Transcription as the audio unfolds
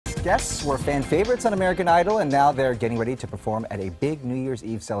guests were fan favorites on American Idol, and now they're getting ready to perform at a big New Year's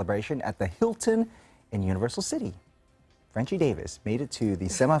Eve celebration at the Hilton in Universal City. Frenchie Davis made it to the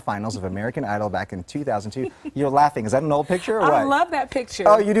semifinals of American Idol back in 2002. You're laughing. Is that an old picture or what? I love that picture.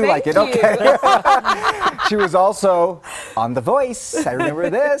 Oh, you do like it? Okay. She was also on The Voice. I remember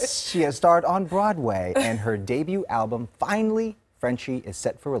this. She has starred on Broadway, and her debut album, Finally, Frenchie, is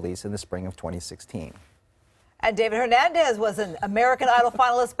set for release in the spring of 2016. And David Hernandez was an American Idol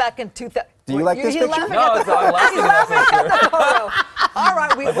finalist back in 2000. Do you like this picture? No, I'm laughing at the photo. All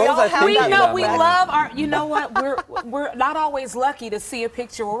right, we all have We that. know we love our. You know what? We're not always lucky to see a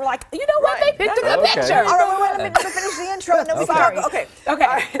picture where we're like, you know what? They picked a good picture. All right, wait, let me finish the intro. And then we Sorry. start. Okay. Okay.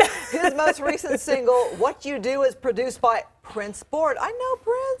 All right. His most recent single, "What You Do," is produced by Prince Board. I know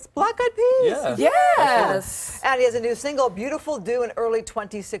Prince, Black Eyed Peas. Yeah. Yes. And he has a new single, "Beautiful," due in early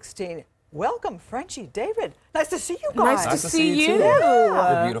 2016. Welcome, Frenchie, David. Nice to see you guys. Nice to see you.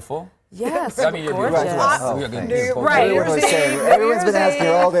 You're beautiful. Yes. I mean, you're gorgeous. beautiful. We got good news. Right. Everyone's been asking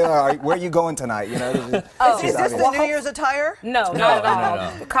her all day, where are you going tonight? You know, Is this the New Year's attire? No, not at all.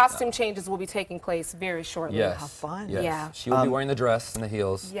 No. The costume changes will be taking place very shortly. Yes. How fun. Yes. Yeah. She will be wearing the dress and the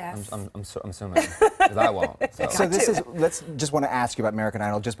heels. Yes. I'm assuming. Because I won't. So let's just want to ask you about American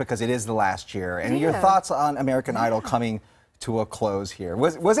Idol just because it is the last year. And your thoughts on American Idol coming to a close here.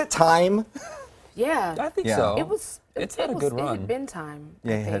 Was it time? Yeah. I think so. It's had a good run. It had been time.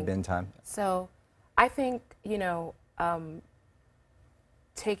 Yeah, I it had think. been time. So I think,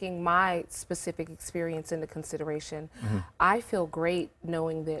 taking my specific experience into consideration, I feel great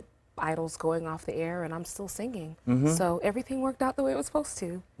knowing that Idol's going off the air and I'm still singing. So everything worked out the way it was supposed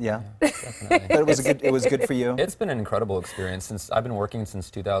to. Yeah. Definitely. But it was good for you? It's been an incredible experience. I've been working since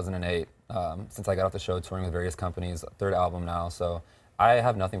 2008, since I got off the show touring with various companies, third album now. So I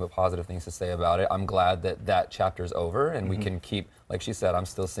have nothing but positive things to say about it. I'm glad that that chapter's over and we can keep, like she said, I'm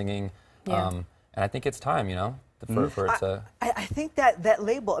still singing. Yeah. And I think it's time, for it to... I think that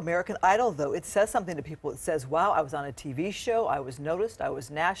label, American Idol, though, it says something to people. It says, wow, I was on a TV show, I was noticed, I was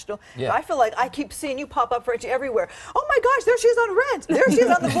national. Yeah. I feel like I keep seeing you pop up, Frenchie, everywhere. Oh my gosh, there she is on Rent. There she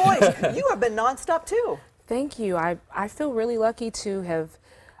is on The Voice. You have been nonstop, too. Thank you. I feel really lucky to have,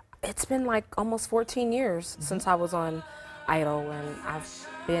 it's been like almost 14 years since I was on Idol, and I've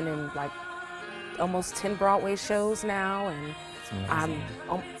been in like almost 10 Broadway shows now, and I'm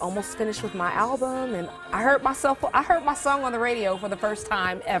almost finished with my album, and I heard my song on the radio for the first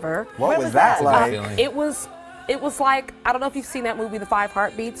time ever. What was that like? It was like, I don't know if you've seen that movie, The Five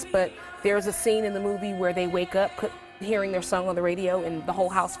Heartbeats, but there's a scene in the movie where they wake up hearing their song on the radio and the whole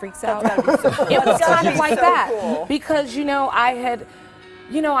house freaks out. It was kind of like that, cool. Because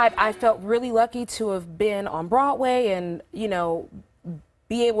I felt really lucky to have been on Broadway and,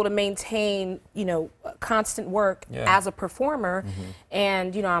 be able to maintain, constant work as a performer.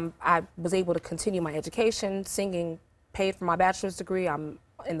 And, I was able to continue my education, singing, paid for my bachelor's degree. I'm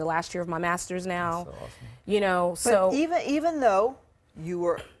in the last year of my master's now. That's so awesome. But even though you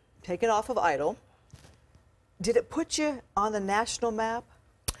were taken off of Idol, did it put you on the national map?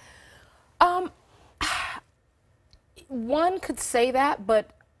 One could say that, but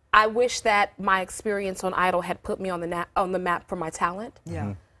I wish that my experience on Idol had put me on the map for my talent.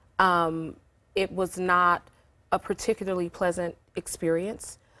 Yeah. It was not a particularly pleasant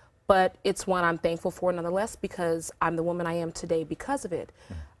experience, but it's one I'm thankful for nonetheless because I'm the woman I am today because of it.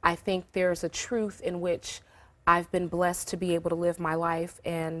 I think there's a truth in which I've been blessed to be able to live my life,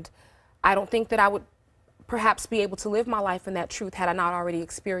 and I don't think that I would perhaps be able to live my life in that truth had I not already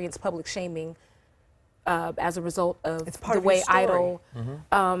experienced public shaming as a result of the way Idol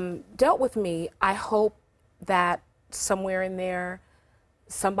dealt with me. I hope that somewhere in there,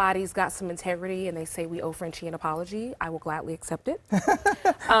 somebody's got some integrity and they say we owe Frenchie an apology. I will gladly accept it. I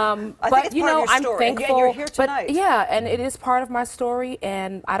think I'm thankful. And you're here tonight. But yeah, and it is part of my story,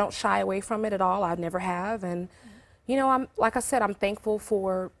 and I don't shy away from it at all. I never have, and like I said, I'm thankful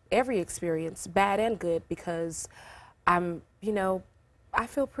for every experience, bad and good, because I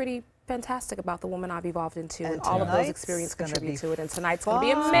feel pretty fantastic about the woman I've evolved into, and all of those experiences contribute to it. And tonight's going to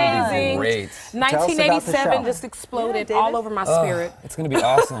be amazing. Great. 1987 just exploded all over my spirit. It's going to be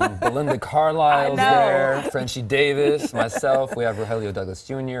awesome. Belinda Carlisle's there, Frenchie Davis, myself. We have Rogelio Douglas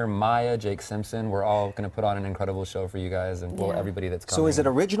Jr., Maya, Jake Simpson. We're all going to put on an incredible show for you guys and everybody that's coming. So is it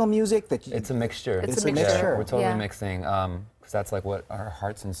original music that you... It's a mixture. It's a mixture. We're totally mixing. because that's like what our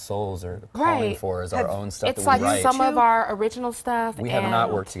hearts and souls are calling Right. for, is our own stuff It's that we like write. some of our original stuff. We have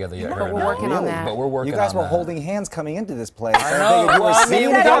not worked together yet. But we're working on that. But we're working You guys on were that. holding hands coming into this place. I know. figured you were Well, I seeing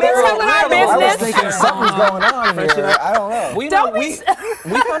mean, together. that's none of our I was business. thinking something's going on here. I don't know. We Don't we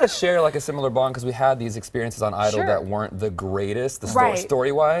kind of share like a similar bond because we had these experiences on Idol Sure. that weren't the greatest, Right.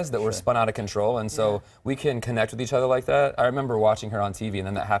 story-wise, that were spun out of control, and so we can connect with each other like that. I remember watching her on TV, and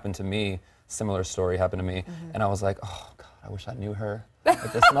then that happened to me. Similar story happened to me, and I was like, oh God, I wish I knew her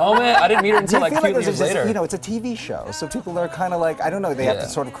at this moment. I didn't meet her Do until you like feel 2 like this years is just, later. you know, it's a TV show, so people are kind of like, I don't know, they have to Yeah.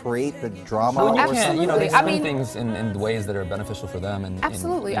 sort of create the drama Well, you or can't, something. you know, they Absolutely. I spin mean- things in ways that are beneficial for them. And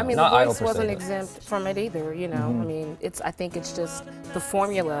Absolutely. I mean, not The Idol Voice per se, wasn't but- exempt from it either, you know. I mean, I think it's just the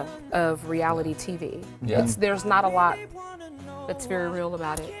formula of reality TV. Yeah. There's not a lot that's very real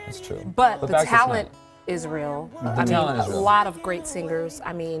about it. It's true. But the back to talent tonight. is real. The I mean, talent is a real. lot of great singers.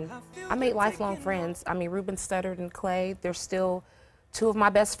 I mean, I made lifelong friends. I mean, Ruben Studdard and Clay, they're still two of my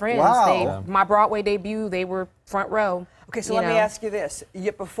best friends. Wow. My Broadway debut, they were front row. Okay, so you let me know. ask you this.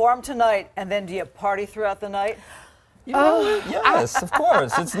 You perform tonight, and then do you party throughout the night? Yes, of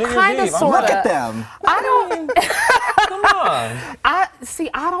course. It's New Year's Kinda, Eve. sorta. Look at them. I don't. Come on. I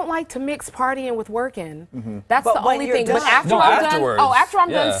don't like to mix partying with working. That's But the when only you're thing. But done- after No, I'm afterwards. done, after I'm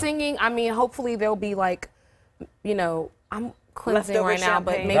Yeah. done singing, I mean, hopefully there'll be like, you know, I'm cleansing Leftover right now,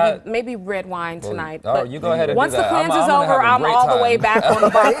 but champagne. maybe That- maybe red wine tonight. Oh, but you go ahead and once do the that. cleanse I'm is gonna over, have a I'm great all the way time. back on the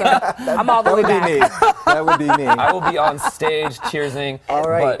vodka. I'm all the That way would be me. back. That would be me. I will be on stage cheersing. All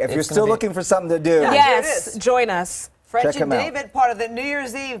right, but if you're it's gonna still be- looking for something to do, Yes, it is. join us. Frenchie him out. Davis, part of the New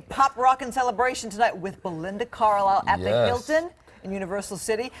Year's Eve Pop Rockin' Celebration tonight with Belinda Carlisle at the Yes. Hilton in Universal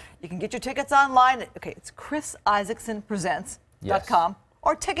City. You can get your tickets online. Okay, it's ChrisIsaacsonpresents.com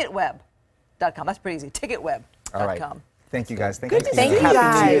or ticketweb.com. That's pretty easy. Ticketweb.com. all right. Thank you guys. Good to see you Happy New Year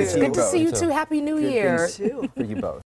guys. to Good to both. see you too. Happy New Year. For you both.